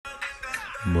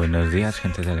Buenos días,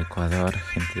 gente del Ecuador,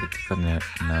 gente de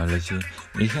Technology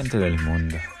y gente del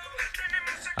mundo.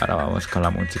 Ahora vamos con la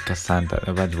música santa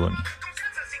de Bad Bunny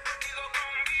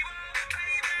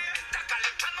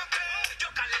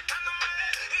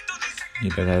y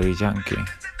de Daddy Yankee.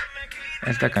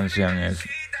 Esta canción es,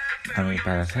 a mi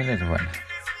parecer, es buena.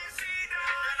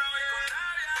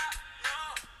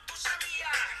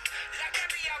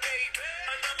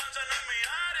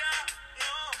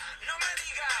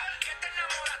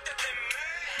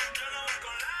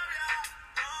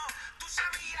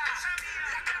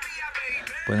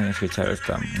 Pueden escuchar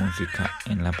esta música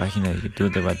en la página de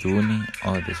YouTube de Bad Bunny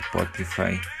o de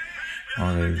Spotify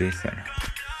o de Deezer.